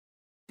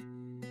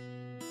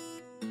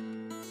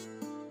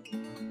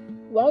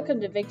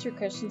Welcome to Victory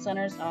Christian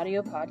Center's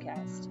audio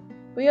podcast.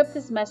 We hope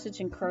this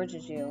message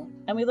encourages you,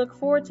 and we look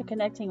forward to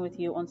connecting with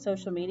you on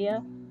social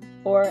media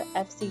or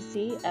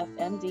fccfmd.com.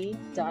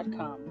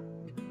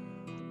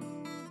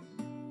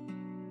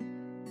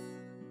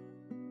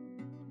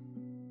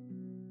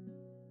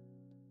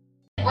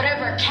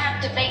 Whatever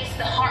captivates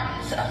the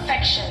heart's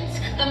affections,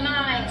 the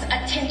mind's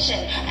attention,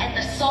 and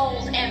the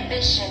soul's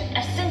ambition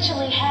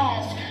essentially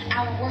has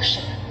our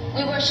worship.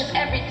 We worship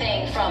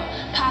everything from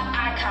pop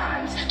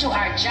icons to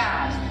our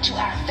jobs to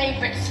our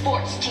favorite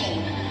sports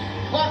team.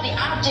 While the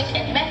object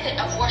and method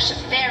of worship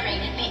vary,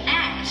 the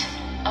act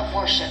of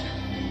worship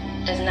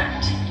does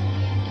not.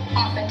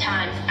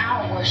 Oftentimes,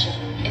 our worship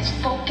is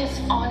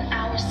focused on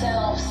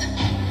ourselves.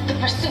 The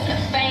pursuit of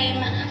fame,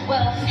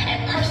 wealth,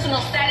 and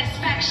personal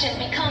satisfaction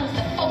becomes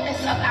the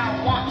focus of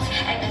our wants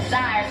and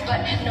desires.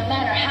 But no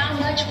matter how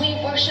much we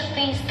worship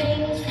these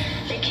things,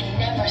 they can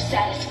never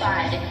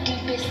satisfy the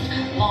deepest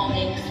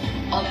longings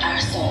of our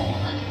soul.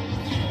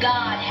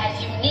 God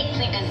has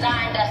uniquely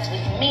designed us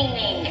with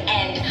meaning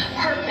and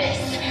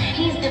purpose.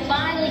 He's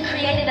divinely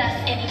created us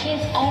in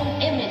His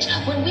own image.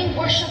 When we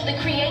worship the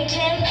Creator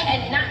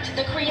and not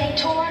the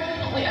Creator,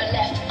 we are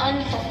left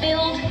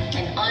unfulfilled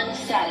and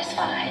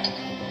unsatisfied.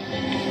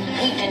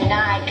 We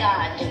deny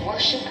God the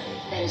worship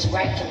that is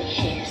rightfully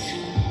His.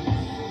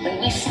 When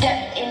we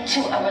step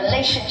into a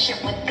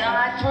relationship with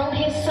God through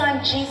His Son,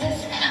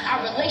 Jesus,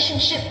 our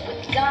relationship with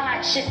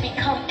God should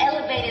become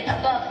elevated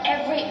above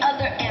every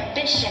other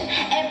ambition,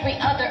 every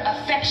other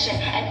affection,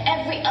 and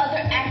every other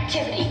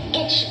activity.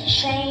 It should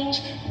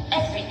change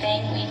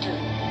everything we do.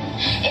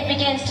 It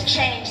begins to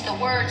change the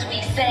words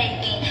we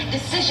say, the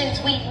decisions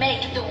we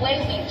make, the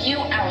way we view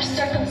our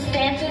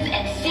circumstances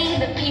and see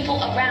the people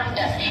around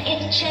us.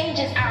 It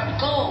changes our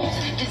goals,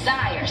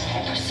 desires,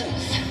 and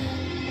pursuits.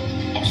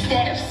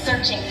 Instead of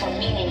searching for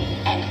meaning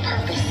and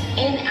purpose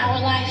in our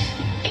life,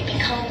 it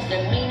becomes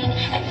the meaning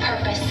and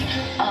purpose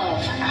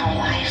of our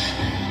life.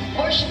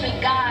 Worshiping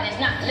God is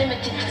not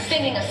limited to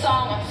singing a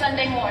song on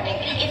Sunday morning.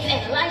 It's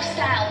a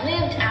lifestyle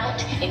lived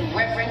out in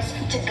reverence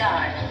to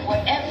God,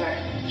 wherever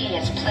He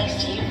has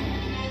placed you.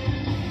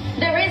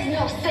 There is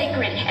no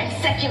sacred and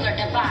secular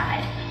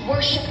divide.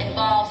 Worship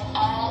involves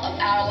all of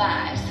our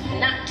lives,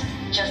 not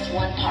just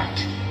one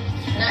part.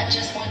 Not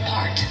just one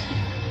part.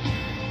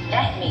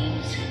 That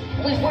means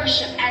we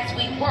worship as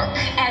we work,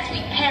 as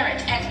we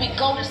parent, as we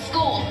go to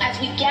school, as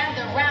we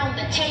gather round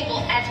the table,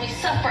 as we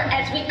suffer,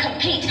 as we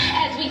compete,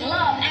 as we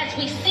love, as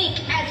we seek,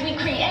 as we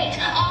create.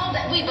 All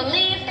that we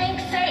believe,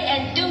 think, say,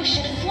 and do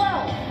should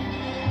flow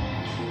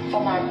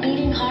from our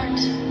beating heart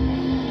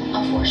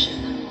of worship.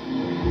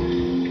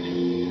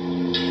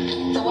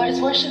 So what is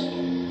worship?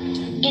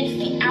 It's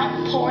the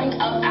outpouring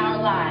of our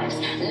lives,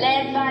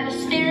 led by the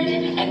Spirit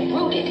and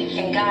rooted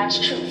in God's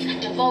truth,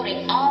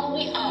 devoting all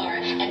we are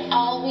and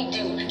all we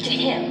do to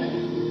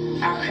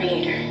Him, our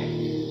Creator.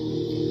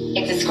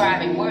 It's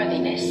ascribing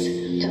worthiness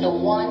to the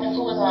one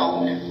who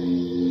alone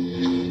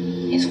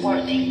is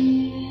worthy.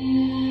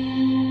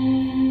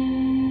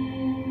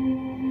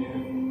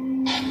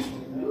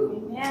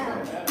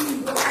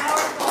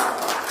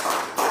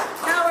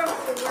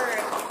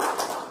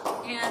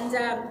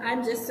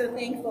 I'm just so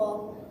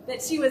thankful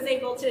that she was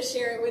able to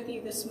share it with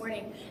you this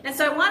morning. And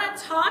so I want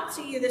to talk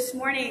to you this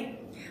morning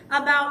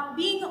about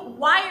being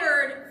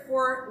wired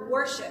for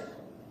worship.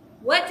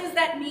 What does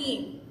that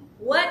mean?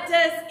 What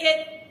does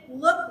it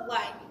look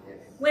like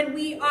when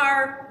we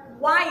are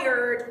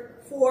wired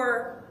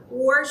for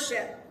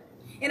worship?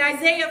 In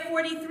Isaiah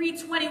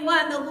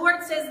 43:21, the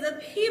Lord says,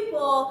 "The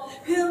people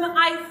whom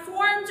I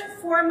formed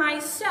for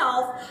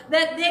myself,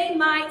 that they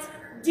might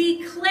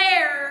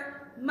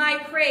declare my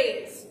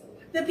praise."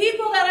 The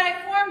people that I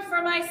formed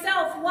for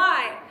myself,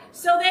 why?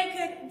 So they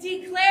could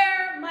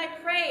declare my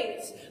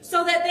praise,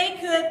 so that they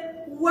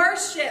could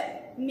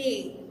worship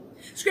me.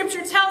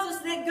 Scripture tells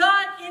us that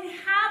God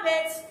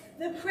inhabits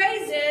the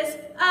praises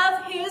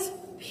of His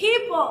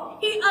people.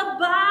 He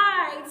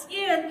abides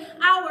in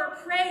our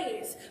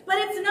praise. But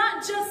it's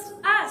not just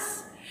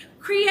us.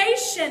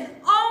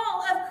 Creation,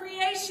 all of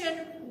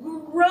creation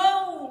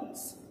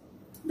groans.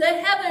 The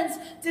heavens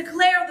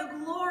declare the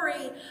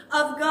glory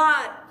of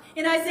God.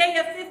 In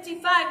Isaiah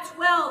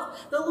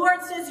 55:12, the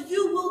Lord says,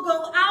 "You will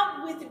go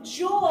out with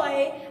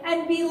joy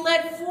and be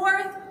led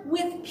forth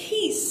with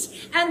peace,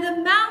 and the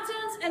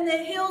mountains and the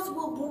hills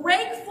will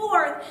break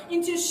forth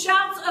into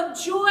shouts of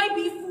joy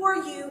before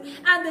you,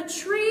 and the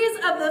trees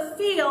of the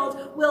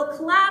field will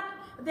clap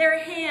their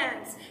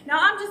hands." Now,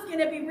 I'm just going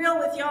to be real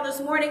with y'all this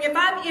morning. If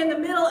I'm in the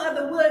middle of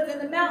the woods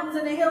and the mountains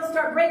and the hills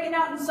start breaking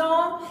out in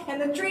song and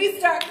the trees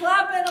start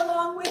clapping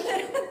along with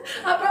it,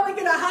 I'm probably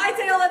going to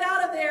hightail it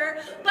out of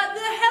there. But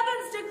the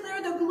heavens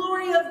declare the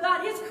glory of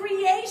God. His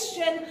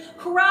creation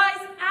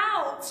cries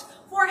out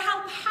for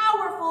how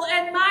powerful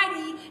and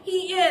mighty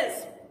He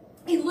is.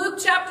 In Luke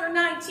chapter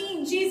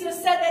 19, Jesus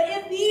said that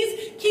if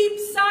these keep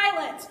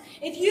silent,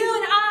 if you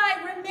and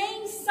I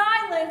remain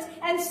silent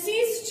and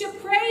cease to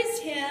praise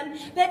Him,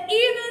 that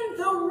even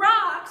the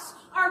rocks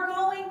are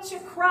going to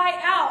cry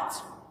out.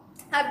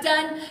 I've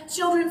done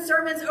children's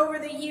sermons over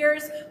the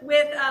years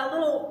with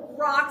little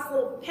rocks,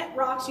 little pet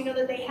rocks,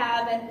 that they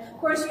have. And of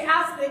course, you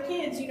ask the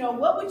kids,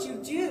 what would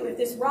you do if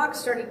this rock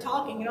started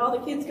talking? And all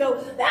the kids go,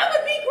 that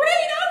would be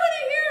great. I want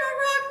to hear a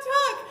rock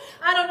talk.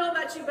 I don't know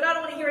about you, but I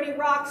don't want to hear any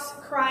rocks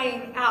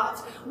crying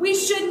out. We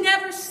should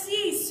never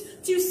cease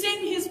to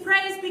sing his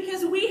praise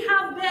because we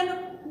have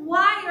been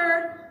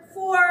wired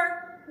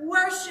for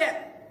worship.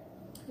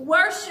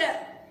 Worship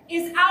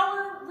is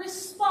our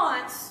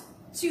response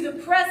to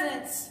the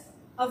presence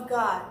of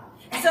God.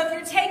 And so if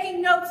you're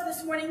taking notes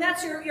this morning,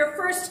 that's your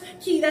first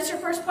key. That's your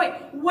first point.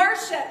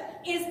 Worship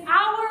is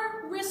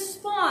our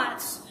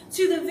response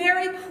to the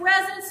very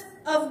presence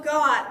of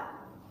God.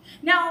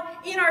 Now,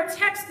 in our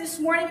text this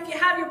morning, if you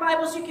have your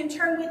Bibles, you can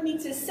turn with me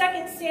to 2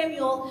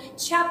 Samuel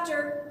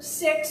chapter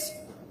 6.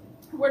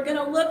 We're going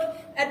to look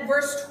at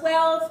verse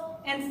 12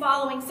 and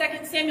following. 2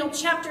 Samuel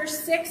chapter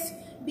 6,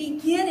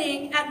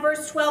 beginning at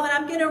verse 12. And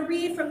I'm going to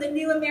read from the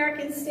New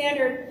American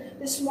Standard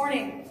this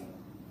morning.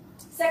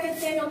 2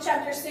 Samuel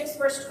chapter 6,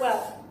 verse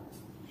 12.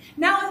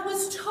 Now it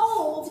was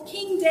told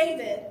King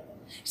David,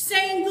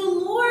 saying, the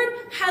Lord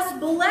has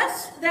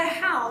blessed the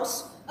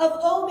house of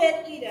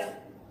Obed-Edom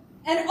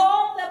and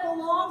all that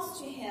belongs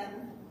to him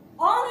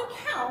on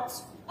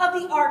account of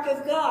the ark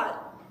of God.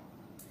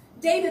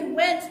 David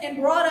went and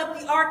brought up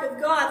the ark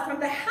of God from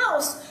the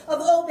house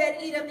of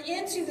Obed-Edom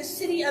into the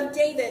city of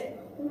David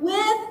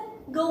with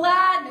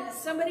gladness.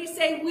 Somebody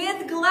say,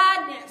 with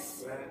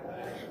gladness.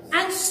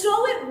 And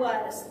so it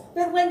was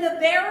that when the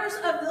bearers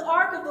of the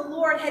ark of the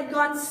Lord had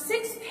gone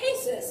 6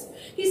 paces,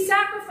 he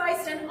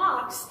sacrificed an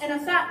ox and a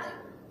fatling.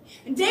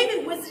 And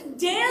David was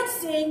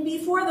dancing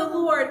before the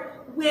Lord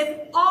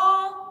with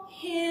all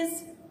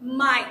his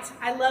might.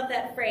 I love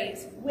that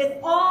phrase. With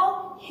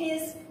all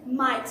his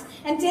might.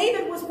 And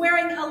David was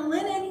wearing a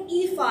linen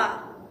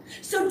ephod.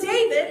 So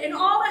David and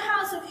all the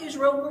house of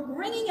Israel were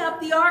bringing up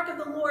the ark of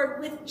the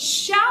Lord with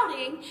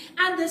shouting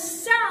and the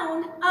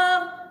sound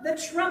of the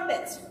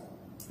trumpet.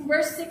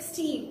 Verse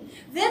 16.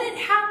 Then it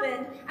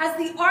happened, as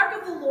the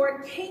ark of the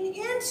Lord came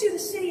into the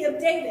city of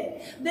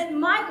David, that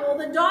Michal,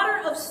 the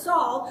daughter of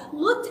Saul,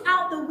 looked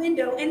out the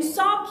window and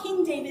saw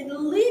King David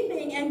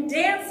leaping and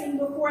dancing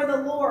before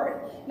the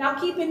Lord. Now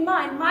keep in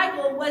mind,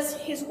 Michal was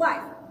his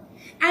wife,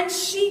 and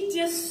she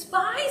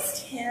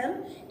despised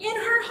him in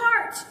her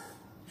heart.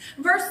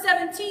 Verse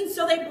 17,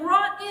 so they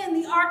brought in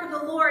the ark of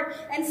the Lord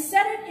and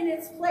set it in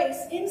its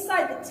place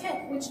inside the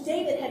tent which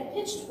David had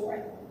pitched for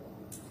it.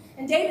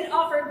 And David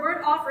offered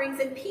burnt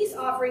offerings and peace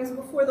offerings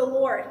before the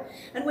Lord.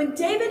 And when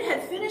David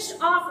had finished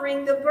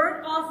offering the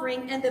burnt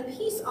offering and the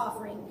peace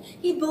offering,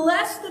 he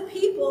blessed the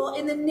people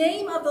in the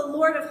name of the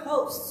Lord of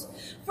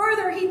hosts.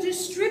 Further, he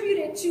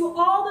distributed to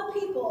all the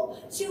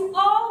people, to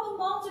all the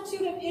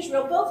multitude of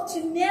Israel, both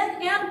to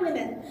men and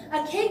women,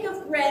 a cake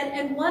of bread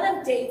and one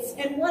of dates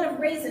and one of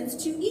raisins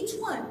to each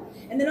one.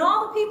 And then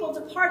all the people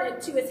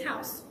departed to his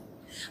house.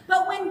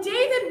 But when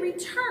David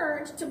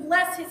returned to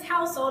bless his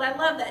household, I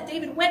love that.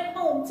 David went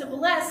home to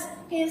bless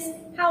his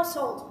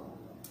household.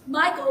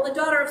 Michal, the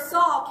daughter of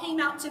Saul, came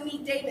out to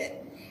meet David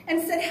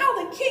and said,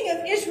 how the king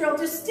of Israel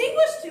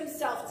distinguished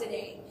himself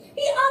today.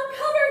 He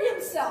uncovered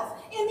himself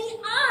in the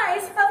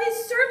eyes of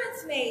his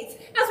servants' maids,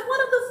 as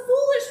one of the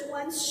foolish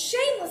ones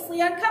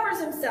shamelessly uncovers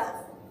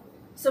himself.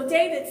 So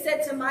David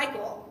said to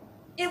Michal,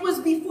 it was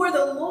before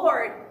the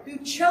Lord who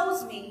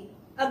chose me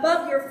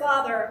above your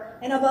father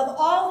and above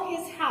all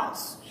his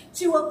house,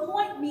 to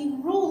appoint me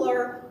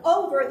ruler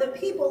over the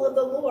people of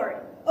the Lord,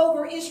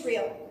 over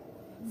Israel.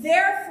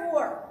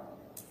 Therefore,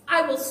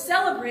 I will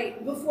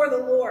celebrate before the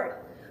Lord.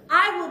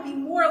 I will be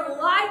more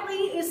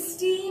lightly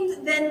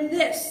esteemed than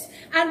this,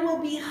 and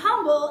will be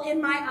humble in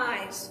my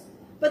eyes.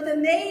 But the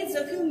maids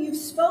of whom you've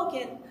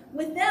spoken,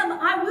 with them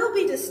I will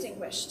be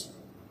distinguished.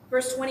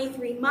 Verse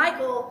 23,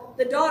 Michal,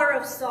 the daughter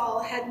of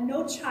Saul, had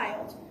no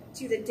child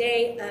to the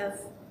day of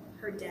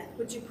her death.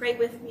 Would you pray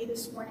with me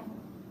this morning?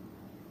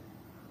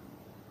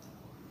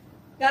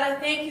 God, I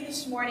thank you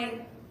this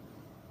morning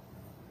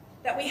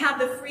that we have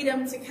the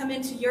freedom to come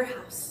into your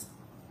house.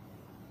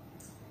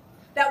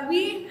 That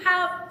we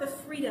have the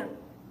freedom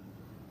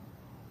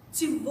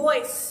to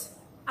voice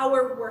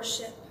our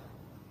worship.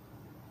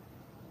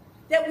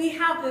 That we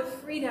have the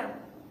freedom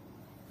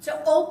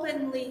to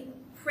openly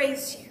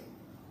praise you.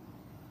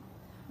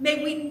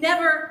 May we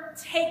never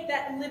take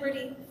that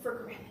liberty for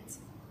granted.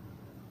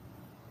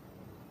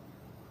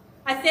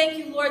 I thank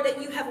you, Lord, that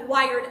you have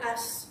wired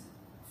us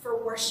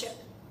for worship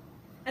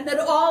and that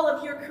all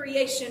of your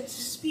creation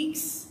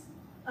speaks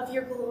of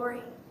your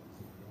glory.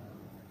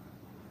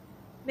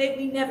 May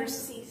we never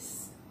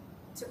cease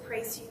to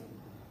praise you.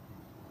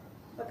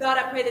 But God,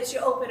 I pray that you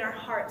open our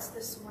hearts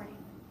this morning.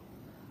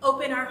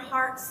 Open our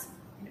hearts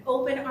and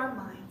open our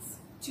minds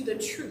to the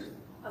truth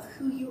of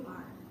who you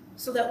are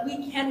so that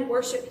we can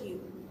worship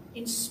you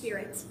in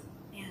spirit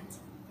and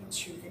in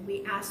truth. And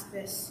we ask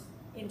this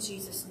in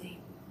Jesus' name.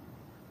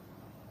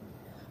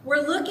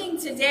 We're looking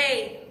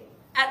today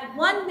at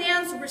one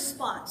man's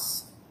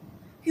response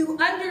who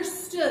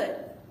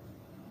understood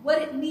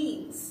what it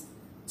means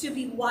to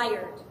be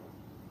wired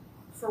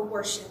for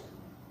worship.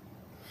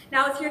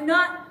 Now, if you're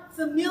not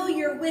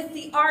familiar with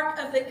the Ark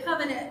of the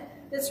Covenant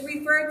that's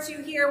referred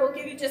to here, we'll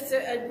give you just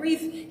a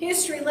brief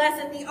history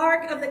lesson. The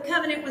Ark of the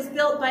Covenant was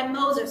built by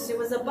Moses. It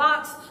was a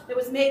box that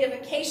was made of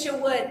acacia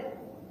wood.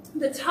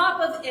 The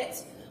top of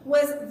it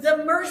was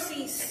the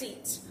mercy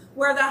seat,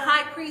 where the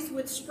high priest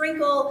would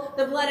sprinkle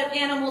the blood of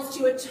animals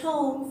to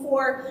atone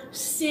for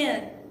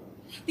sin.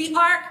 The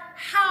ark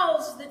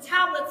housed the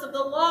tablets of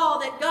the law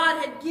that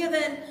God had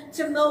given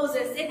to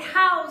Moses. It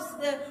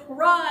housed the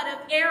rod of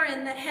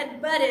Aaron that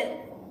had budded.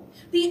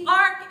 The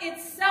ark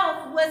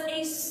itself was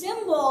a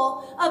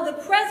symbol of the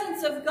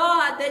presence of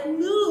God that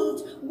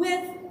moved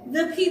with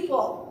the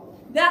people.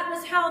 That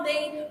was how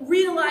they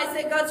realized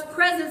that God's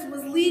presence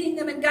was leading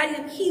them and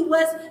guiding them. He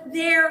was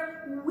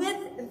there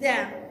with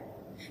them.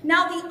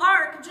 Now the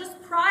ark,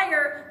 just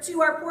prior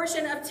to our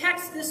portion of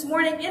text this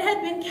morning, it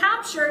had been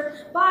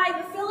captured by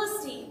the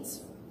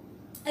Philistines.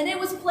 And it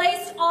was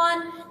placed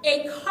on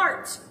a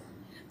cart.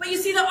 But you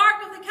see, the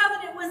Ark of the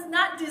Covenant was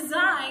not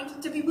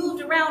designed to be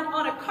moved around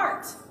on a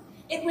cart.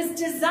 It was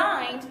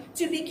designed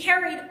to be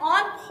carried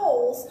on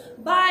poles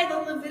by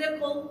the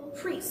Levitical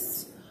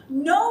priests.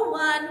 No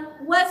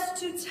one was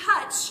to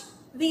touch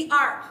the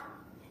ark.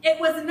 It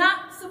was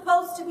not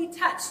supposed to be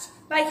touched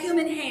by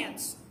human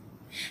hands.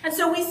 And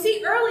so we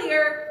see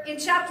earlier in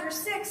chapter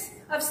 6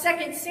 of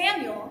 2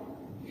 Samuel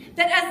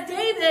that as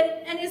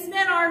David and his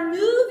men are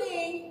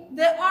moving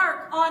the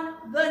ark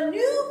on the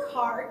new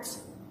cart,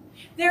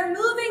 they're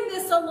moving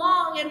this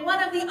along, and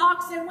one of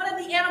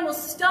the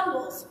animals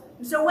stumbles.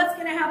 And so what's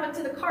going to happen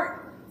to the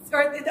cart?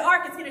 Or the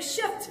ark is going to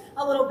shift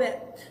a little bit.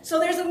 So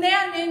there's a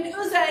man named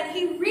Uzzah, and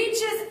he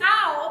reaches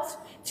out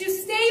to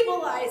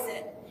stabilize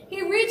it.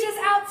 He reaches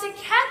out to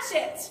catch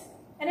it.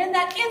 And in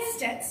that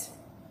instant,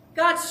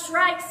 God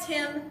strikes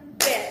him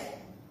dead.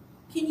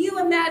 Can you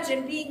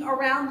imagine being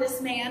around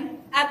this man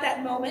at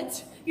that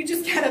moment? You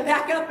just kind of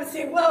back up and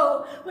say,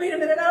 whoa, wait a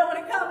minute, I don't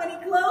want to come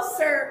any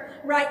closer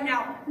right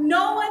now.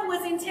 No one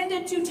was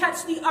intended to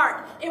touch the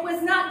ark. It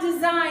was not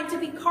designed to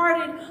be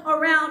carted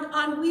around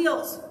on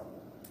wheels.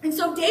 And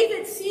so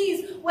David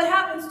sees what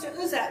happens to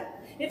Uzzah.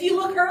 If you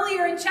look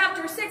earlier in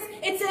chapter 6,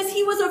 it says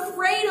he was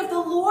afraid of the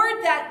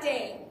Lord that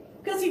day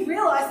because he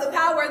realized the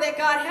power that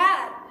God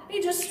had.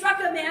 He just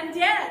struck a man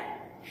dead.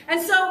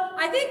 And so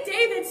I think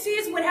David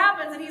sees what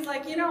happens and he's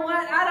like, you know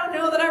what? I don't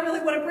know that I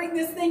really want to bring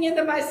this thing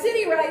into my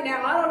city right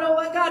now. I don't know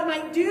what God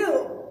might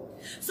do.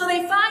 So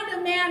they find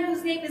a man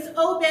whose name is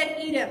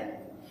Obed-Edom.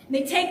 And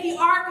they take the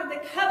Ark of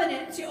the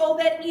Covenant to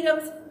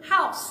Obed-Edom's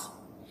house.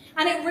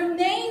 And it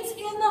remains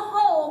in the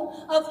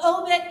home of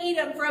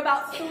Obed-Edom for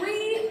about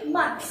 3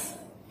 months.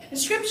 The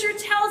scripture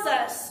tells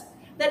us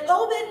that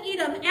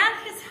Obed-Edom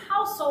and his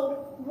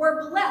household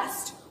were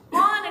blessed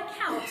on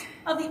account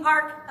of the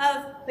Ark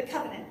of the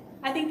Covenant.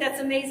 I think that's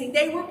amazing.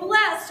 They were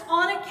blessed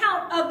on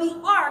account of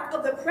the ark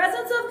of the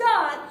presence of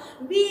God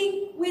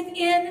being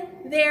within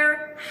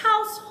their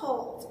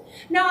household.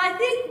 Now, I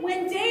think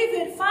when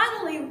David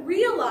finally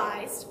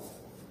realized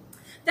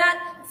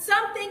that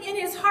something in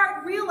his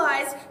heart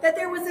realized that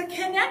there was a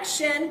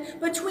connection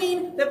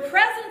between the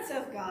presence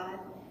of God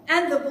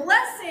and the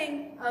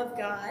blessing of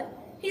God,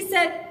 he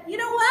said, you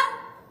know what?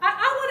 I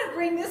want to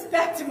bring this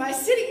back to my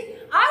city.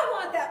 I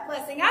want that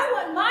blessing. I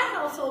want my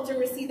household to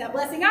receive that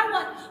blessing. I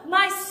want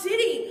my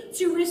city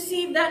to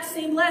receive that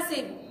same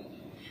blessing.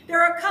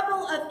 There are a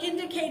couple of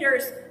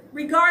indicators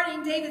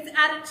regarding David's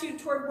attitude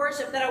toward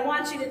worship that I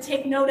want you to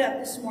take note of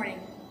this morning.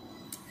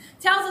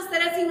 It tells us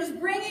that as he was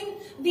bringing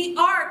the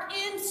ark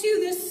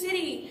into the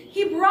city,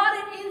 he brought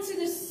it into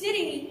the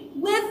city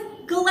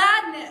with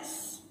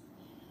gladness.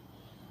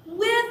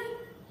 With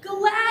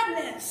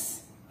gladness.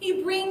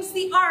 He brings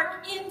the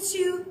ark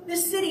into the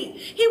city.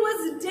 He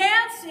was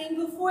dancing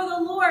before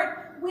the Lord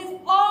with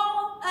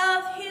all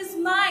of his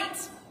might.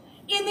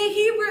 In the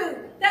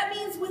Hebrew, that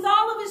means with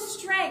all of his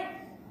strength.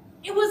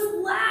 It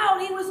was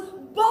loud. He was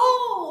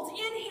bold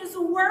in his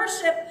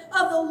worship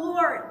of the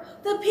Lord.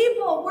 The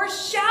people were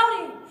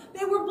shouting.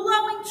 They were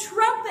blowing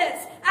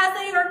trumpets as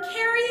they are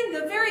carrying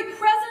the very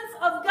presence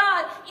of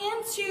God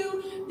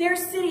into their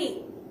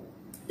city.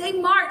 They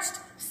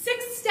marched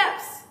 6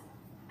 steps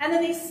and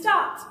then they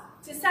stopped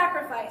to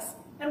sacrifice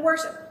and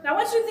worship. Now I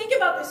want you to think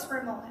about this for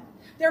a moment.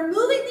 They're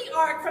moving the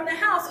ark from the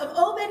house of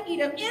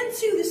Obed-Edom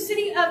into the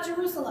city of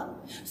Jerusalem.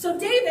 So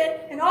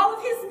David and all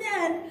of his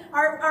men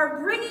are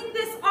bringing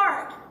this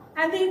ark,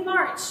 and they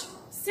march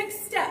 6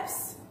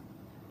 steps,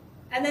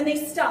 and then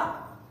they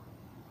stop,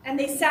 and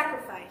they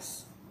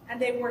sacrifice, and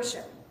they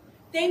worship.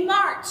 They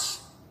march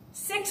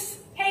 6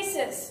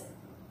 paces.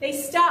 They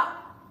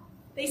stop.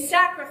 They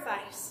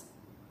sacrifice.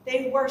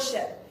 They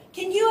worship.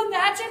 Can you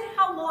imagine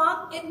how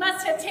long it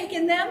must have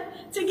taken them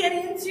to get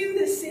into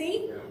the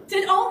city?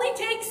 To only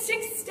take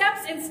 6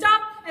 steps and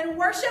stop and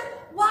worship?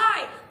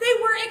 Why? They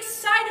were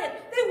excited.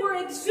 They were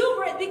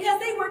exuberant because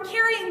they were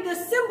carrying the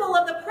symbol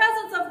of the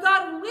presence of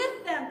God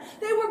with them.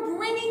 They were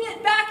bringing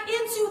it back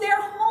into their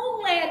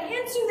homeland,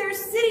 into their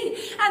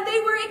city, and they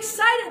were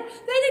excited.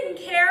 They didn't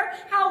care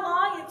how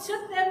long it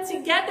took them to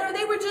get there.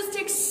 They were just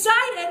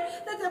excited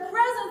that the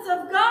presence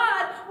of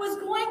God was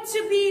going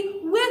going to be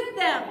with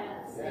them.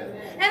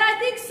 And I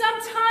think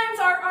sometimes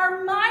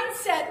our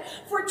mindset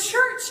for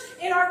church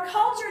in our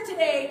culture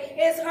today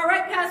is, all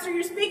right, Pastor,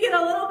 you're speaking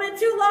a little bit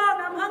too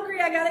long. I'm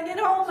hungry. I got to get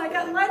home. I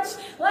got lunch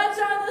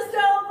on the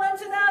stove,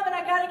 lunch in the oven.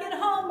 I got to get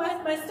home.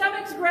 My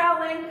stomach's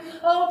growling.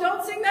 Oh,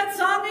 don't sing that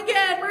song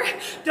again.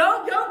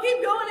 Don't keep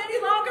going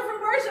any longer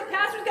for worship.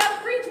 Pastor's got to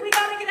preach. We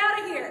got to get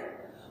out of here.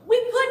 We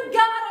put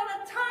God on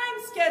a time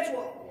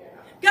schedule.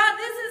 God,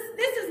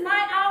 this is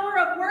my hour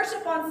of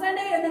worship on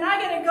Sunday, and then I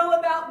got to go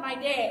about my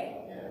day.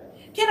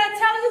 Can I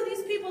tell you,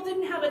 these people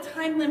didn't have a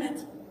time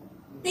limit.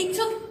 They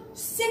took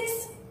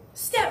 6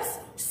 steps.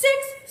 6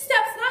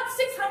 steps, not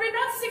 600,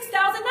 not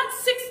 6,000, not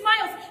 6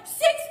 miles.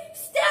 6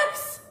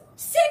 steps.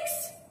 6.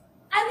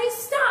 And they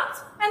stopped,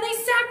 and they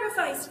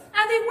sacrificed,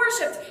 and they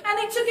worshiped, and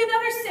they took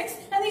another 6,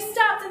 and they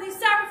stopped, and they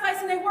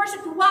sacrificed, and they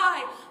worshiped.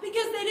 Why?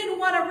 Because they didn't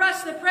want to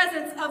rush the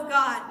presence of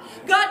God.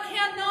 God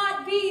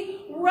cannot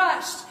be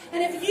rushed.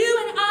 And if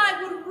you and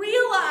I would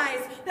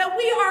realize that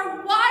we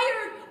are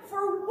wired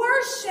for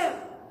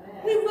worship,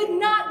 we would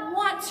not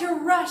want to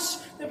rush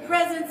the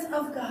presence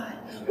of God.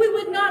 We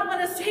would not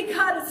want to say,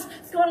 God,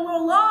 it's going a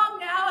little long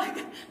now.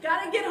 I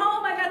got to get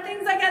home. I got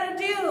things I got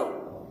to do.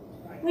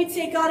 We'd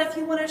say, God, if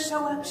you want to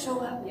show up, show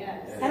up.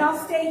 Yes. And I'll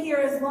stay here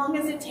as long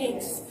as it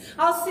takes.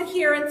 I'll sit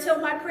here until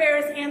my prayer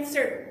is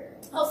answered.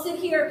 I'll sit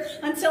here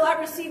until I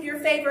receive your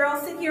favor.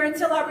 I'll sit here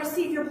until I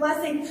receive your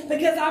blessing,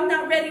 because I'm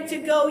not ready to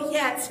go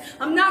yet.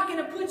 I'm not going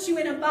to put you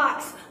in a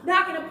box. I'm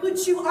not going to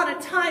put you on a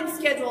time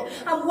schedule.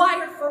 I'm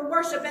wired for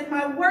worship, and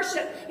my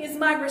worship is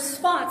my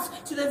response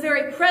to the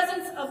very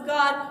presence of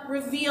God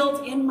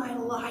revealed in my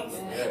life.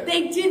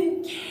 They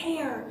didn't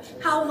care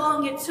how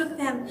long it took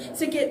them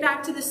to get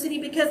back to the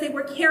city, because they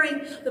were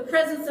carrying the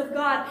presence of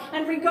God.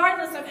 And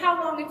regardless of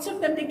how long it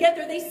took them to get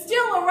there, they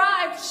still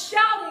arrived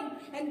shouting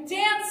and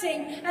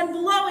dancing and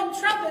blowing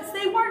trumpets.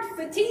 They weren't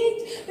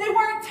fatigued. They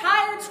weren't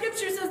tired.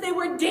 Scripture says they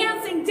were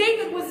dancing.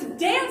 David was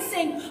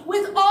dancing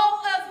with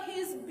all of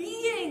his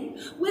being,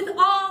 with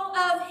all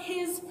of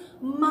his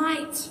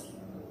might.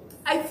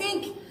 I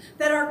think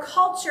that our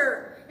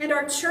culture and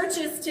our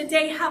churches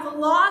today have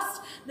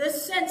lost the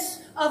sense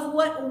of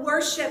what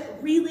worship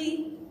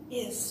really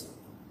is.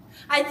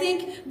 I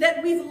think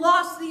that we've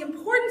lost the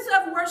importance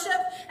of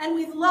worship, and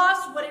we've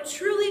lost what it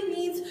truly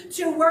means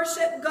to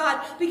worship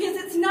God, because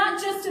it's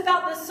not just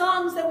about the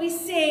songs that we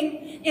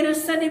sing in a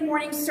Sunday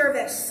morning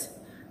service.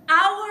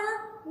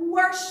 Our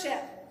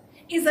worship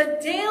is a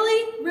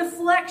daily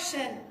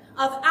reflection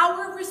of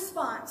our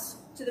response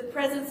to the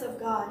presence of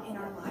God in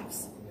our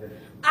lives.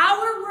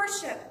 Our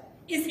worship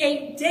is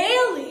a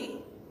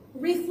daily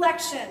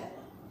reflection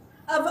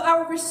of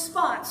our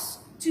response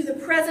to the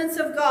presence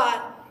of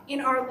God in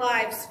our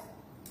lives.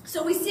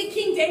 So we see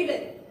King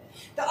David.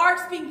 The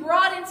ark's being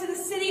brought into the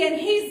city, and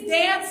he's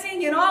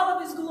dancing in all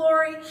of his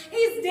glory.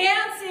 He's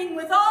dancing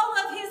with all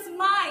of his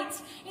might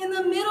in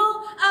the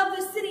middle of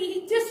the city.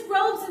 He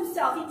disrobes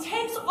himself. He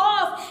takes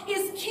off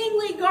his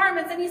kingly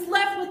garments, and he's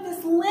left with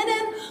this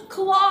linen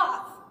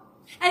cloth.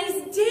 And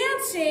he's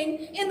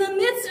dancing in the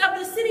midst of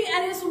the city,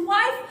 and his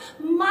wife,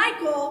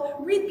 Michal,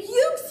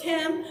 rebukes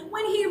him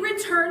when he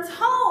returns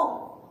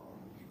home.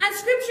 And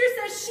Scripture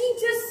says she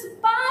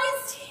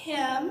despised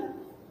him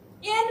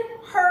in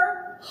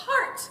her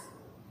heart,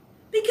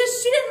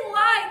 because she didn't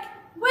like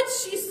what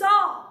she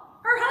saw.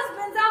 Her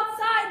husband's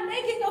outside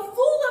making a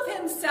fool of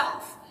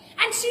himself.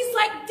 And she's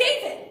like,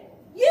 David,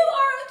 you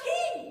are a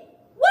king.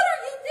 What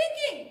are you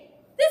thinking?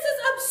 This is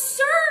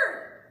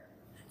absurd.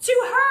 To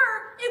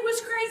her, it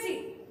was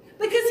crazy,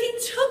 because he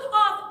took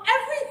off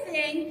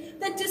everything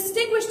that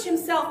distinguished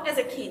himself as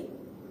a king.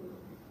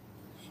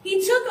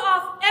 He took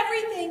off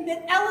everything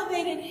that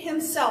elevated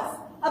himself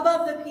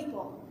above the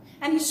people.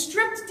 And he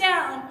stripped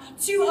down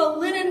to a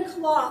linen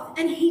cloth,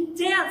 and he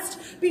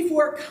danced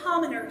before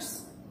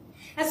commoners.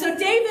 And so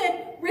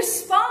David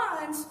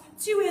responds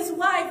to his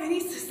wife, and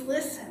he says,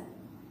 listen,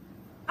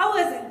 I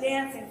wasn't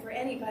dancing for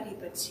anybody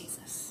but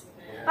Jesus.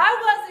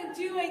 I wasn't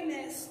doing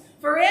this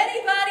for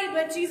anybody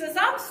but Jesus.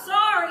 I'm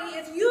sorry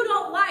if you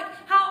don't like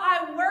how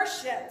I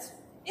worshiped.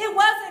 It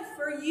wasn't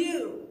for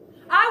you.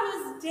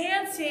 I was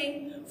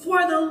dancing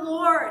for the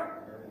Lord.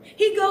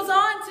 He goes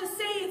on to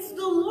say, it's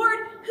the Lord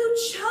who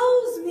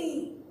chose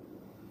me.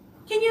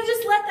 Can you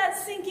just let that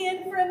sink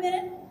in for a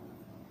minute?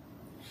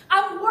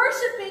 I'm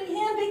worshiping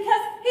him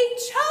because he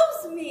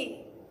chose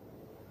me.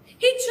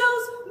 He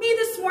chose me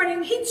this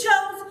morning. He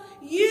chose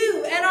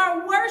you, and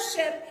our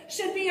worship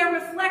should be a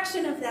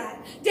reflection of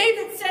that.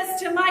 David says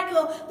to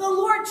Michal, the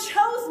Lord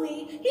chose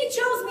me. He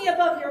chose me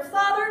above your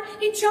father.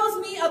 He chose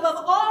me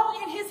above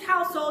all in his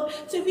household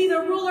to be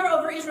the ruler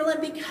over Israel.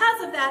 And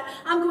because of that,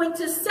 I'm going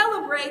to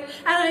celebrate,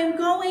 and I'm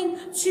going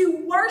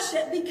to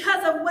worship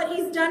because of what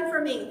he's done for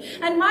me.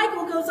 And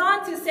Michal goes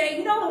on to say,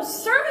 you know,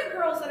 those servant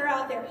girls that are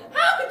out there,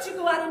 how could you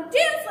go out and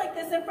dance like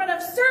this in front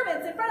of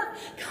servants, in front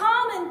of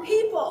common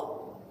people?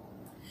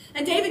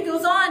 And David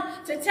goes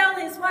on to tell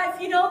his wife,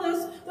 you know,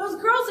 those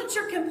girls that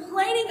you're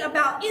complaining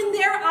about, in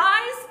their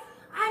eyes,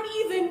 I'm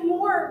even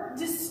more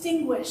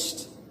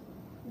distinguished.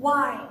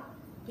 Why?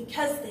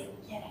 Because they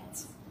get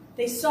it.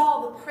 They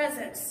saw the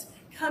presence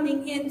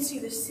coming into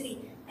the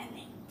city, and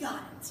they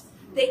got it.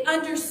 They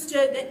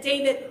understood that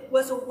David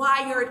was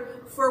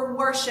wired for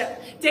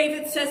worship.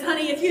 David says,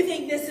 honey, if you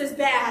think this is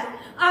bad,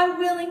 I'm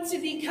willing to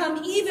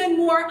become even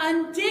more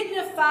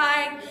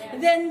undignified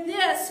than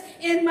this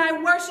in my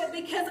worship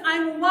because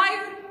I'm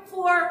wired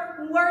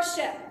for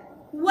worship.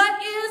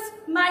 What is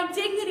my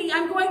dignity?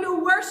 I'm going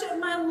to worship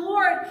my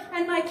Lord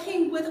and my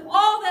King with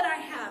all that I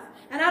have.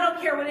 And I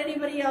don't care what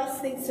anybody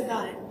else thinks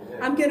about it.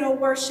 I'm going to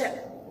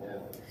worship.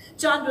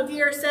 John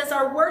Bevere says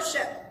our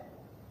worship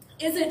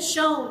isn't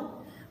shown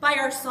by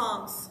our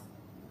songs,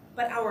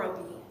 but our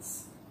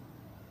obedience.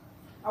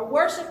 Our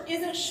worship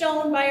isn't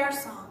shown by our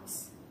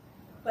songs,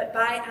 but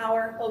by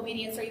our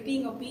obedience. Are you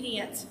being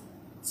obedient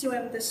to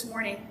him this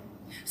morning?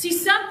 See,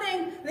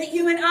 something that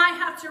you and I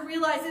have to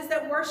realize is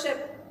that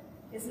worship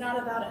is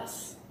not about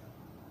us.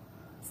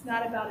 It's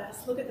not about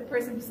us. Look at the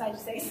person beside you.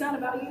 Say, it's not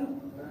about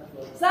you.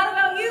 It's not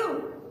about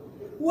you.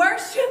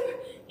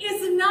 Worship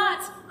is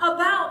not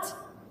about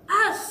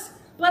us.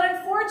 But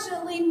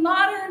unfortunately,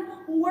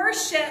 modern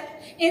worship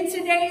in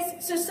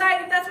today's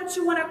society, if that's what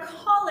you want to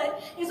call it,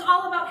 is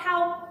all about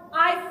how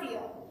I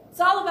feel.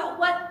 It's all about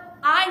what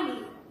I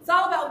need. It's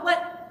all about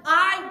what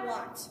I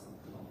want.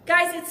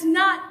 Guys, it's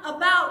not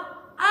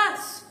about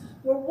us.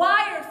 We're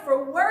wired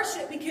for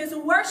worship because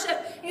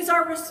worship is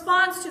our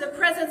response to the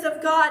presence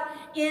of God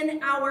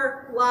in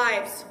our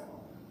lives.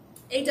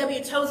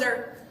 A.W.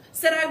 Tozer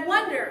said, I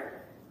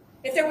wonder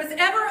if there was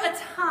ever a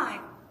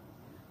time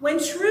when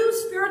true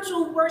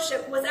spiritual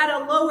worship was at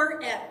a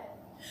lower ebb.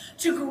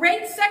 To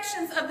great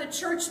sections of the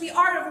church, the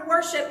art of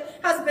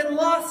worship has been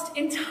lost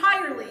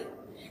entirely.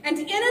 And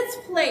in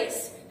its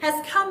place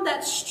has come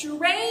that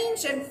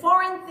strange and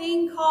foreign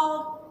thing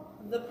called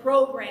the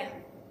program.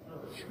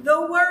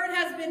 The word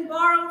has been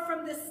borrowed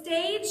from the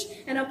stage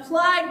and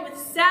applied with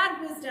sad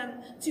wisdom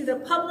to the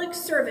public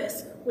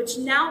service, which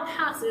now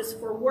passes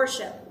for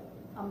worship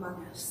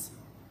among us.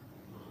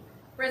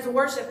 Friends,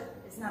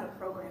 worship is not a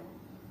program.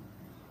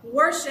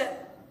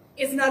 Worship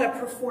is not a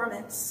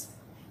performance.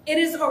 It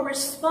is a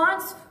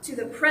response to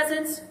the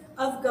presence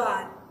of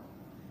God.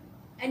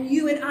 And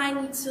you and I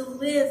need to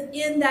live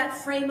in that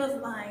frame of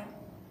mind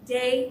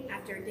day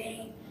after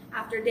day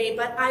after day.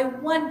 But I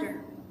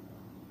wonder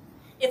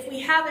if we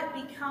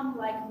haven't become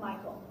like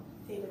Michal,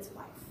 David's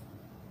wife.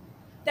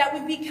 That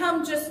we've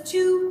become just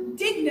too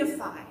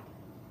dignified.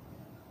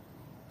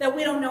 That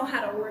we don't know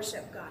how to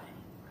worship God anymore.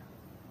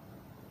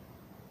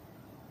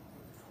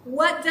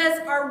 What does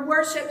our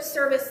worship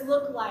service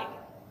look like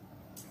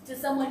to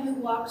someone who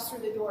walks through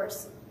the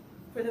doors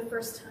for the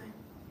first time?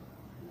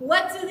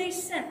 What do they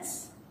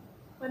sense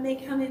when they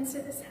come into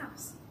this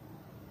house?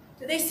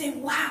 Do they say,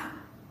 wow,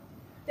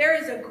 there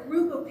is a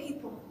group of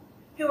people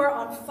who are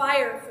on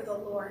fire for the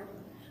Lord,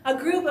 a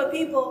group of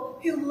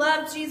people who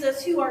love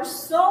Jesus, who are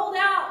sold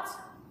out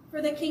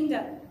for the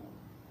kingdom?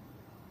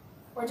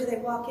 Or do they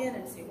walk in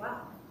and say,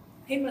 wow,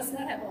 they must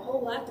not have a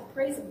whole lot to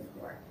praise him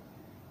for?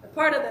 They're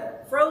part of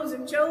the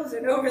frozen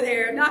chosen over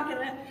there, not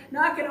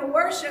gonna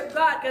worship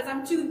God because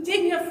I'm too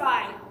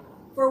dignified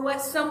for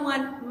what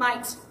someone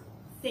might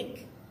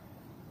think.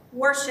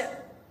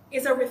 Worship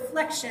is a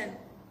reflection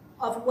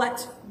of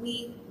what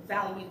we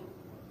value.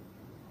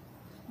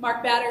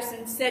 Mark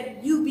Batterson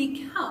said, you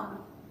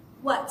become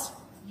what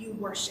you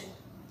worship.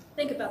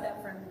 Think about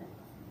that for a minute.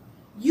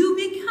 You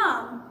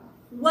become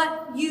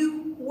what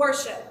you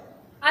worship.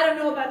 I don't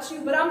know about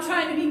you, but I'm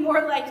trying to be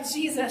more like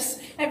Jesus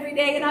every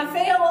day, and I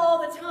fail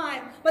all the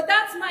time. But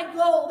that's my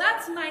goal.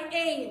 That's my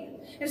aim.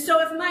 And so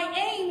if my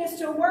aim is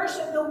to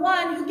worship the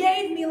one who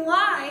gave me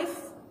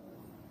life,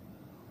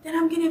 then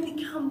I'm going to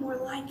become more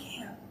like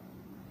him.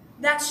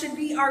 That should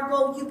be our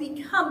goal. You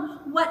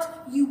become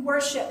what you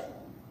worship.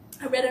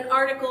 I read an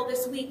article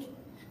this week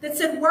that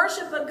said,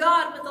 worship a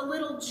God with a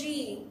little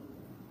g,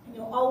 and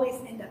you'll always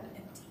end up empty.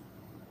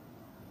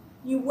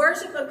 You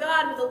worship a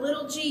God with a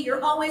little g,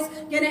 you're always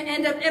going to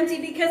end up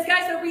empty because,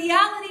 guys, the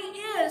reality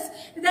is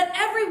that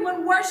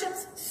everyone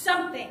worships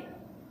something.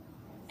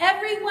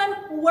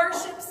 Everyone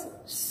worships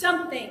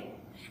something.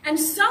 And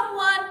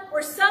someone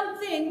or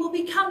something will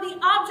become the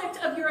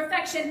object of your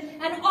affection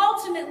and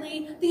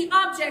ultimately the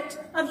object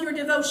of your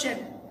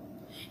devotion.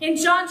 In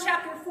John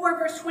chapter 4,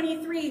 verse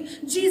 23,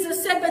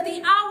 Jesus said, but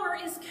the hour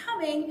is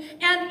coming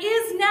and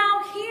is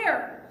now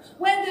here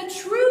when the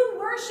true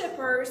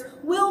worshipers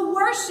will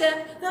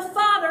worship the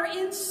Father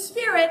in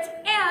spirit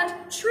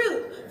and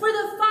truth. For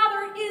the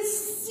Father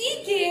is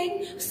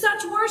seeking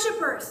such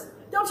worshipers.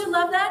 Don't you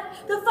love that?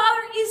 The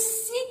Father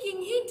is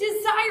seeking, he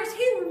desires,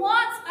 he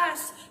wants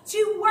us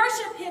to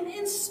worship him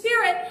in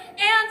spirit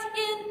and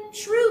in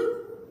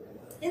truth.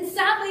 And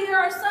sadly, there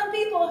are some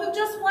people who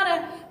just want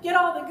to get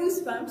all the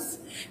goosebumps.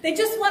 They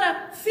just want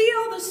to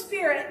feel the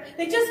Spirit.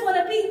 They just want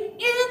to be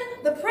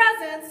in the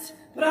presence,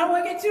 but I don't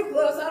want to get too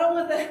close. I don't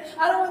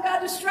want God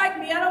to strike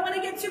me. I don't want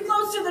to get too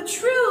close to the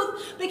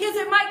truth because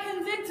it might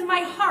convict my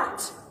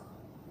heart.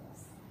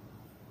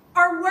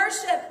 Our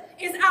worship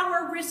is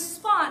our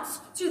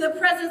response to the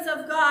presence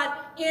of God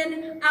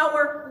in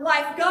our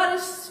life. God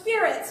is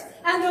spirit,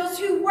 and those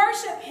who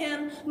worship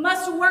him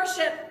must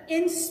worship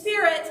in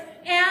spirit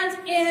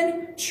and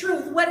in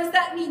truth. What does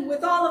that mean?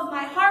 With all of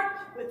my heart,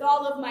 with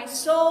all of my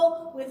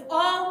soul, with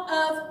all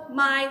of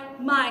my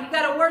mind. You've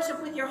got to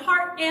worship with your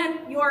heart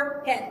and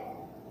your head.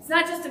 It's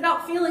not just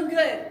about feeling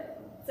good.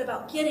 It's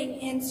about getting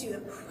into the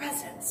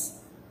presence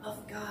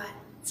of God.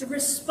 It's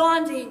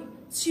responding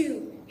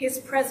to his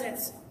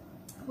presence.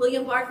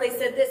 William Barclay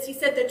said this. He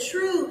said, the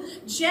true,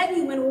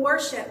 genuine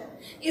worship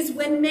is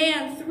when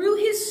man, through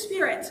his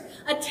spirit,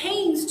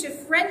 attains to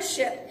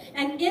friendship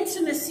and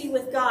intimacy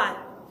with God.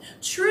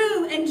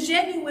 True and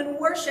genuine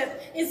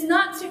worship is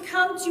not to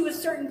come to a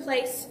certain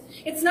place.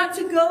 It's not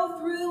to go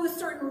through a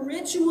certain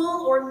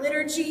ritual or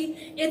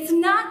liturgy. It's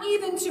not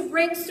even to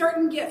bring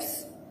certain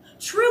gifts.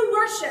 True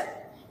worship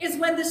is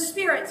when the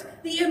Spirit,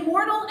 the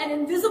immortal and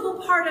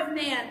invisible part of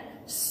man,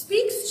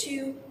 speaks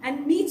to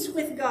and meets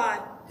with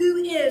God, who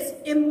is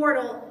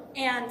immortal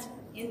and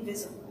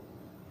invisible.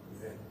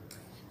 Amen.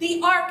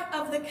 The Ark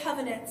of the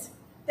Covenant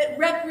that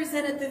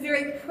represented the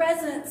very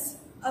presence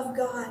of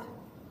God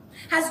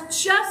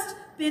has just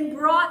been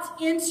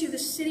brought into the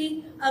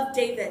city of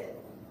David.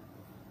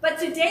 But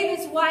to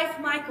David's wife,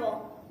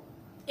 Michal,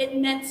 it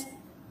meant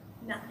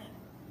nothing.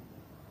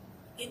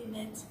 It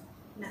meant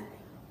nothing.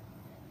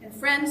 And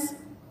friends,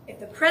 if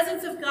the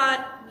presence of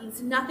God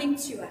means nothing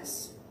to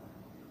us,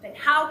 then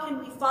how can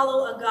we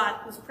follow a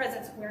God whose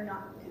presence we're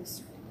not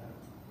concerned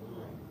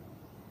about?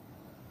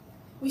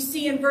 We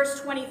see in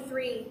verse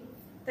 23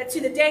 that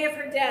to the day of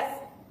her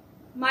death,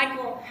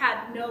 Michal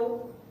had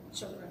no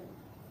children.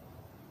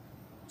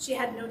 She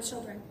had no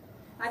children.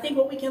 I think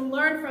what we can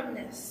learn from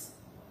this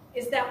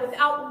is that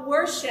without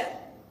worship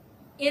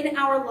in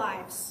our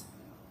lives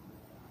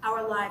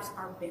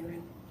are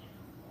barren.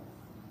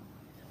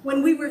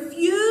 When we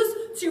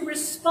refuse to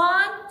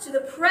respond to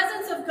the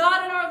presence of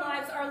God in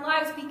our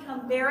lives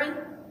become barren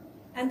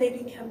and they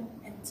become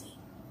empty.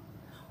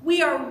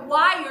 We are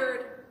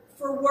wired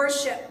for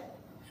worship.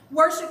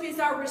 Worship is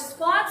our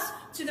response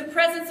to the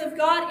presence of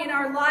God in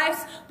our lives,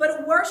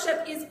 but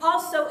worship is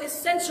also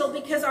essential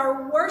because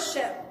our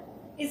worship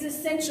is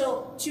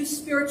essential to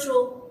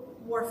spiritual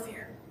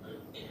warfare.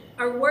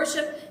 Our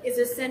worship is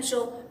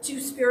essential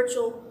to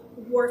spiritual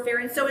warfare.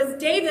 And so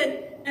as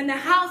David and the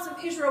house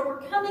of Israel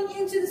were coming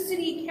into the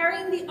city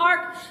carrying the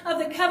Ark of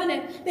the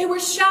Covenant, they were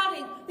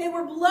shouting, they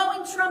were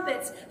blowing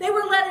trumpets, they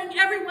were letting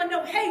everyone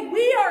know, hey,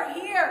 we are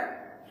here.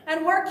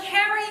 And we're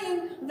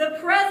carrying the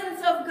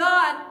presence of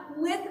God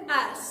with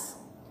us.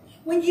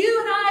 When you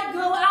and I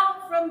go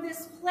out from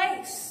this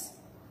place,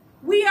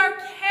 we are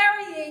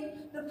carrying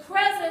the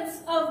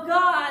presence of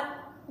God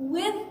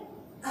with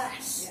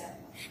us. Yeah.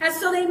 And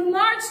so they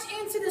marched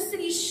into the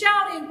city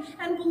shouting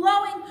and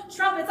blowing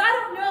trumpets. I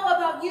don't know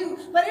about you,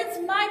 but it's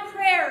my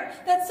prayer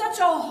that such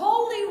a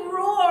holy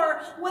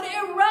roar would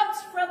erupt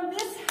from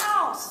this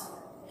house.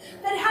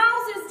 That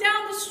houses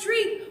down the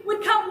street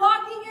would come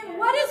walking in.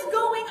 What is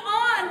going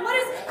on? What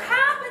is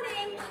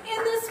happening in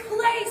this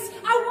place?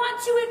 I want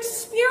to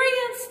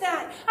experience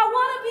that. I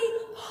want to be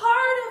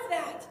part of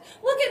that.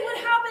 Look at what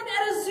happened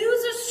at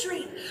Azusa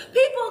Street.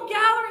 People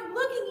gathering,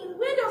 looking in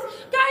windows.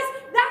 Guys,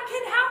 that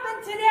can happen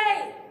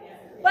today.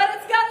 But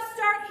it's got to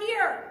start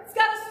here. It's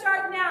got to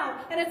start now.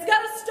 And it's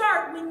got to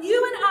start when you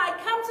and I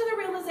come to the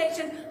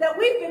realization that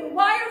we've been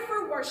wired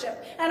for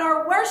worship. And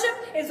our worship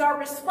is our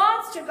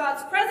response to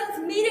God's presence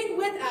meeting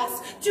with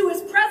us, to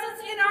his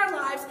presence in our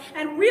lives,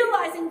 and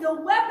realizing the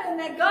weapon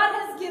that God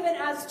has given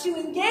us to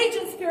engage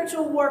in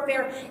spiritual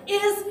warfare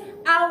is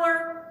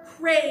our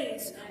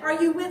praise.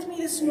 Are you with me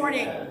this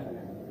morning?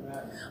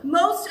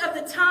 Most of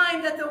the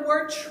time that the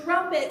word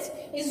trumpet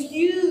is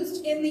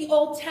used in the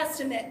Old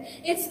Testament,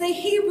 it's the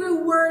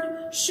Hebrew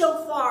word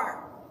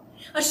shofar.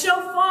 A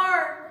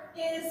shofar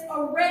is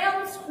a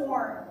ram's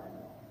horn.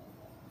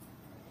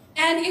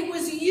 And it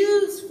was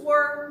used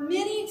for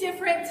many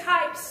different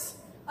types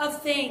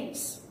of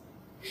things.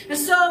 And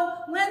so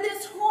when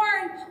this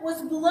horn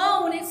was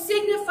blown, it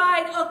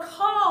signified a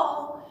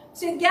call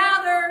to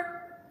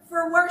gather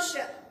for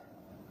worship.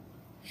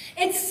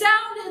 It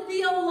sounded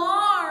the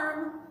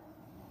alarm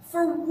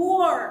for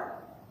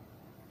war.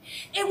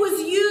 It was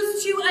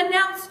used to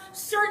announce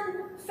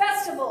certain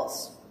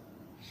festivals.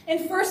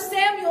 In 1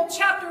 Samuel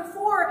chapter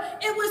 4,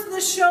 it was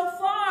the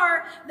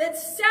shofar that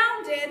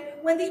sounded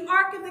when the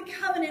Ark of the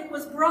Covenant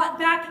was brought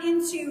back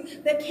into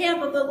the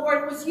camp of the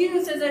Lord. It was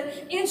used as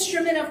an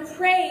instrument of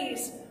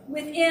praise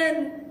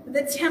within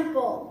the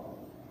temple.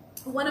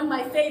 One of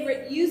my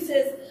favorite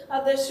uses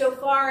of the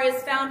shofar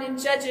is found in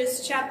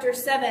Judges chapter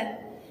 7.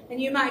 And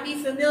you might be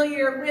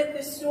familiar with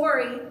the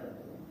story.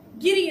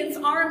 Gideon's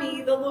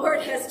army, the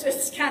Lord has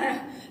just kind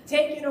of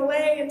taken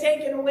away,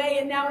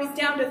 and now he's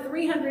down to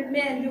 300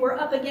 men who are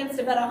up against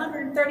about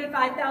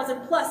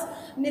 135,000 plus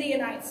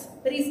Midianites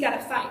that he's got to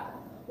fight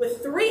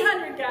with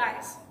 300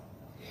 guys.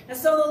 And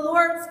so the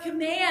Lord's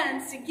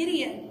command to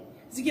Gideon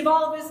is to give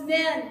all of his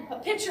men a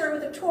pitcher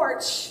with a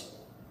torch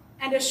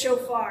and a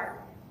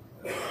shofar.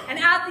 And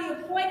at the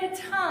appointed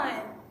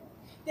time,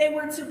 they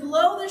were to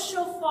blow the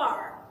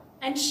shofar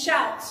and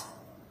shout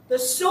the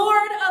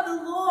sword of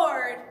the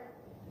Lord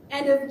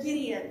and of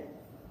Gideon.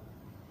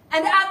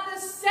 And at the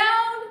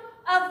sound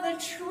of the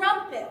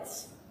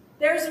trumpet,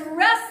 there's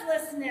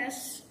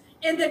restlessness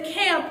in the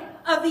camp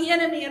of the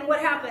enemy. And what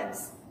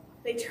happens?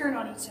 They turn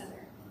on each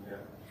other. Yeah.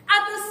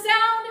 At the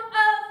sound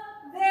of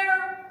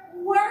their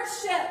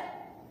worship,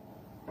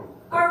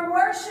 our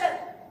worship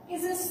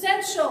is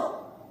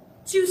essential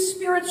to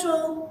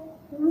spiritual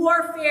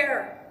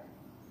warfare.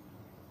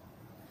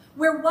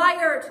 We're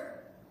wired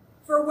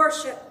for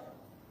worship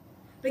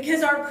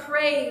because our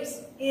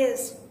praise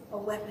is a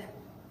weapon.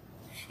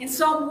 In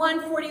Psalm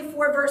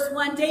 144, verse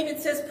 1, David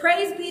says,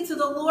 "Praise be to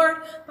the Lord,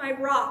 my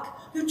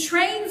rock, who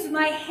trains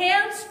my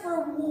hands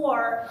for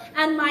war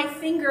and my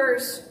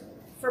fingers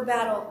for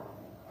battle."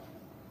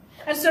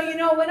 And so,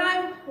 when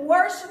I'm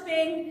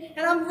worshiping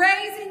and I'm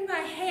raising my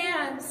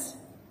hands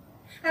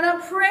and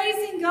I'm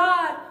praising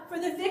God for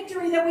the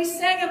victory that we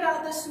sang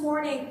about this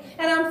morning,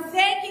 and I'm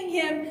thanking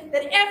Him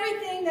that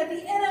everything that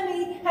the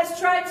enemy has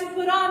tried to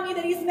put on me,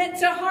 that he's meant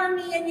to harm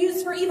me and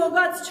use for evil,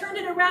 God's turned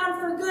it around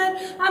for good.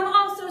 I'm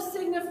also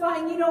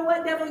signifying, you know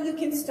what, devil, you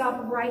can stop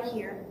right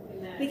here,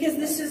 because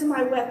this is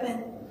my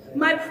weapon.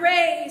 My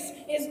praise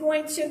is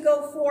going to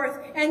go forth,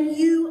 and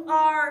you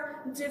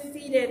are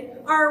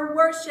defeated. Our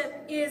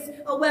worship is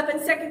a weapon.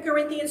 2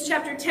 Corinthians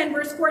chapter 10,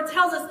 verse 4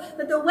 tells us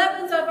that the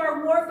weapons of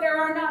our warfare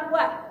are not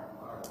what?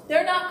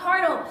 They're not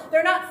carnal.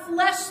 They're not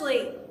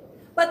fleshly.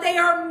 But they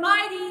are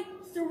mighty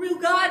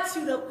through God to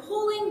the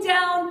pulling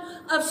down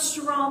of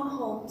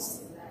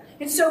strongholds.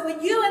 And so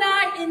when you and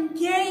I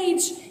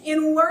engage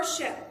in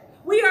worship,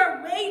 we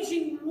are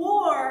waging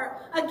war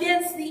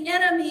against the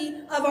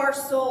enemy of our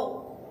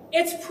soul.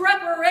 It's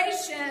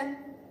preparation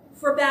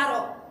for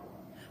battle.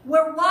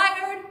 We're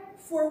wired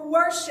for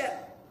worship.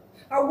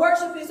 Our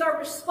worship is our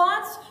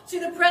response to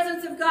the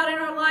presence of God in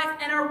our life,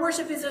 and our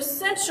worship is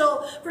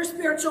essential for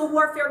spiritual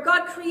warfare.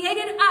 God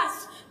created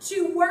us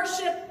to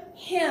worship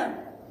Him.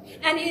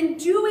 And in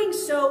doing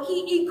so,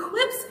 He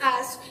equips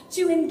us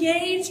to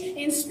engage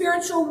in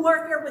spiritual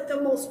warfare with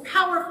the most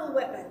powerful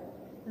weapon,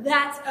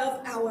 that of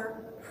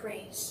our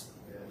praise.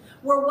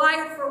 We're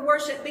wired for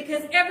worship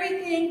because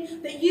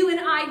everything that you and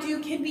I do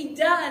can be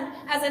done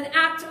as an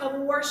act of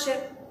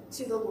worship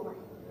to the Lord.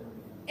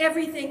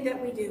 Everything that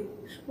we do.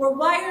 We're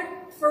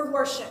wired for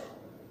worship.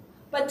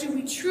 But do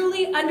we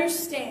truly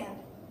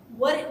understand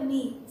what it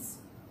means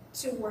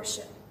to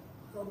worship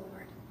the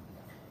Lord?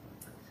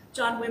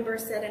 John Wimber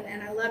said,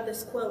 and I love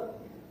this quote,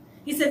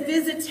 he said,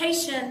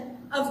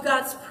 "Visitation of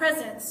God's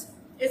presence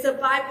is a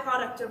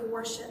byproduct of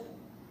worship.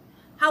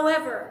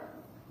 However,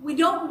 we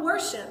don't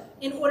worship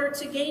in order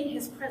to gain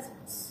His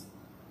presence.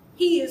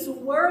 He is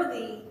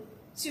worthy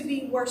to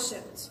be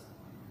worshipped,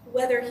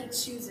 whether He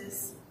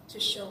chooses to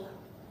show up.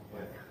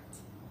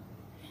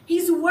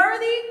 He's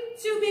worthy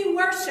to be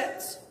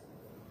worshipped.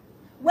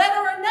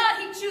 Whether or not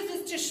He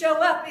chooses to show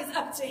up is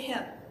up to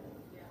Him.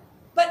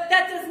 But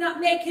that does not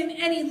make Him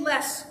any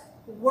less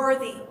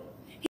worthy."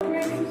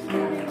 Amen.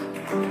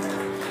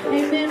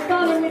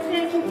 Father, we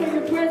thank You for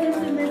Your presence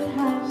in this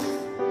house.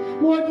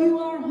 Lord, You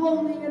are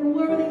holy and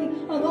worthy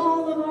of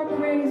all of our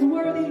praise,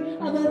 worthy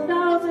of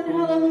 1,000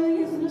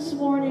 hallelujahs this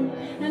morning.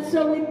 And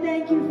so we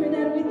thank You for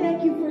that. We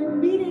thank You for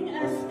meeting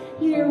us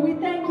here. We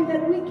thank You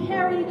that we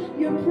carry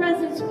Your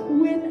presence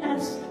with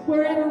us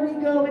wherever we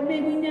go. And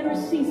may we never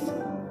cease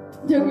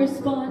to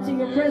respond to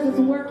Your presence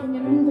working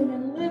and moving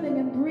and living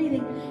and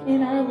breathing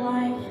in our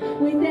life.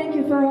 We thank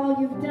You for all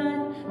You've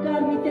done.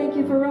 God, we thank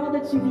You for all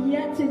that You've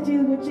yet to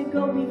do. Would You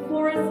go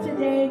before us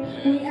today?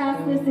 We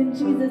ask this in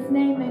Jesus'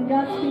 name, and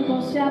God's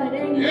people shouted,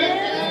 amen.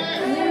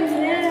 Amen.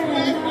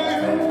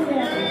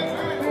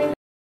 Hallelujah.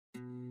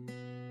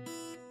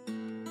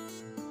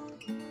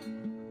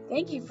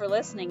 Thank you for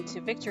listening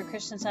to Victory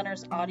Christian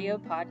Center's audio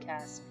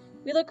podcast.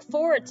 We look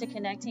forward to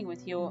connecting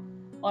with you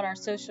on our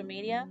social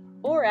media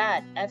or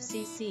at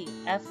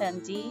fccfnd.com.